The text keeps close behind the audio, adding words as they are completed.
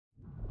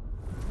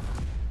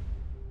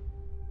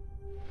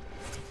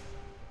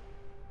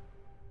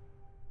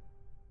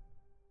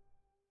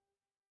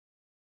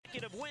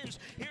consecutive wins.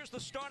 Here's the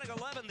starting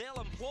 11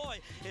 they'll employ.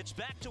 It's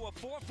back to a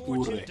 4-4-2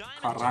 Ure, dynamic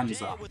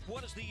Carranza, with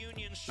what is the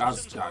Union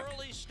season's Gazdag,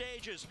 early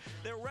stages.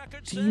 Their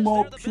record says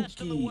Timo they're the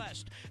best in the Pukki,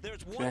 West.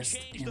 There's one best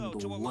change, in though,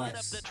 to the a lineup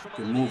West. that's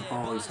Good move.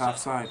 Oh, he's half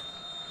side.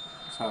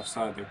 It's half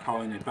side. They're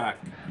calling it back.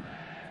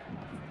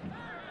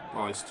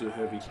 Oh, it's too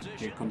heavy.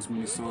 Here comes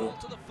Minnesota.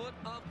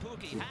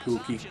 With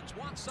Pukki.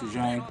 To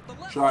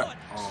Zhang. Shot.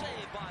 Oh,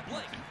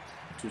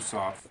 too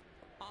soft.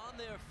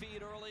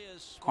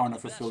 Corner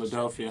for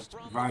Philadelphia.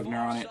 Wagner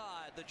on it.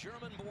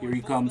 Here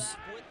he comes.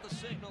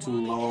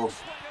 Too low.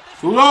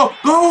 Too low.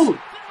 Goal!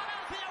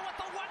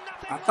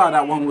 I thought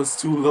that one was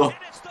too low.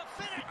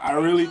 I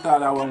really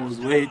thought that one was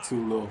way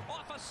too low.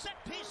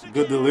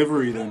 Good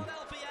delivery then.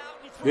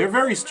 They're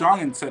very strong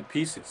in set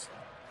pieces.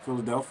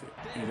 Philadelphia.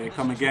 Here they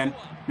come again.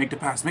 Make the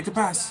pass. Make the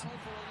pass.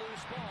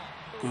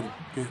 Good.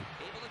 Good.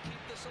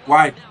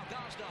 Wide.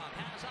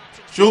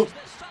 Shoot.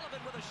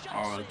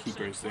 Oh, the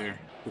keeper is there.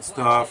 Good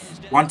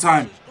stuff. One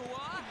time.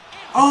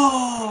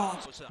 Oh!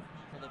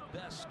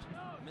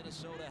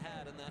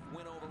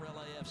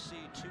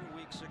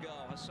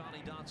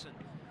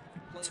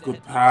 It's a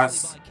good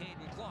pass.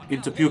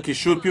 Into Pukki.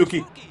 Shoot,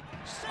 Pukki.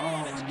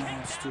 Oh, no,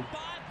 it's too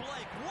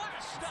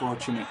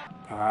fortunate.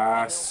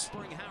 Pass.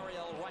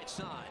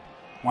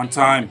 One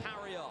time.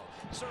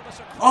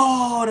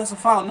 Oh, that's a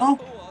foul. No?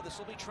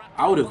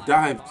 I would have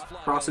dived.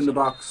 Crossing the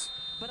box.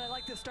 But I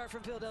like the start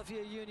from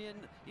Philadelphia Union.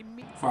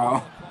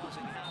 Foul.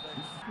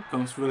 Here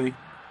comes Philly.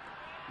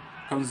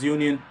 Comes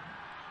Union.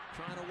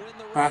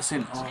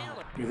 Passing.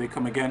 Oh, here they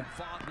come again.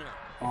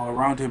 Oh,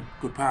 around him.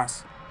 Good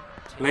pass.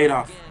 Laid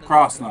off.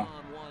 Cross now.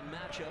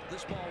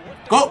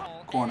 Go!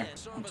 Corner.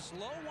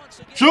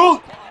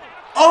 Shoot!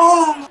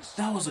 Oh!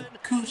 That was a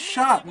good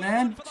shot,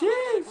 man.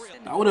 Jeez.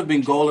 That would have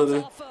been goal of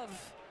the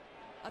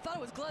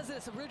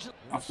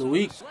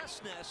week.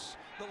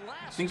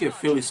 I think if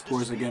Philly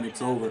scores again,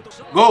 it's over.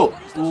 Go!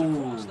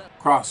 Ooh.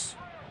 Cross.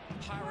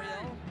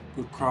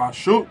 Good cross.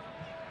 Shoot!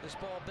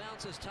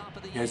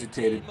 He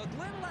hesitated.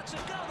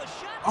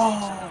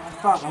 Oh, I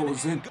thought that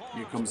was in.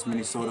 Here comes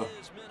Minnesota.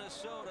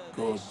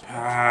 Good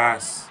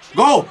pass.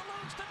 Go!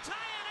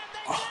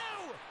 Oh.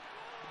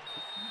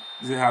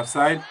 Is it half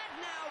side?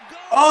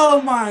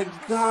 Oh my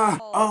god!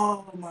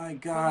 Oh my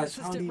gosh!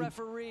 How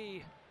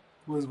he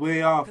was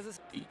way off.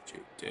 DJ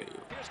Dale.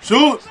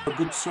 Shoot! A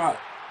good shot.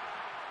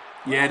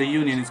 Yeah, the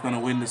Union is gonna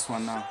win this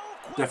one now.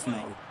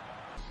 Definitely.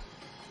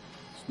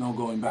 There's no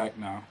going back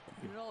now.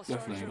 They're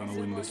definitely gonna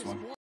win this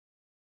one.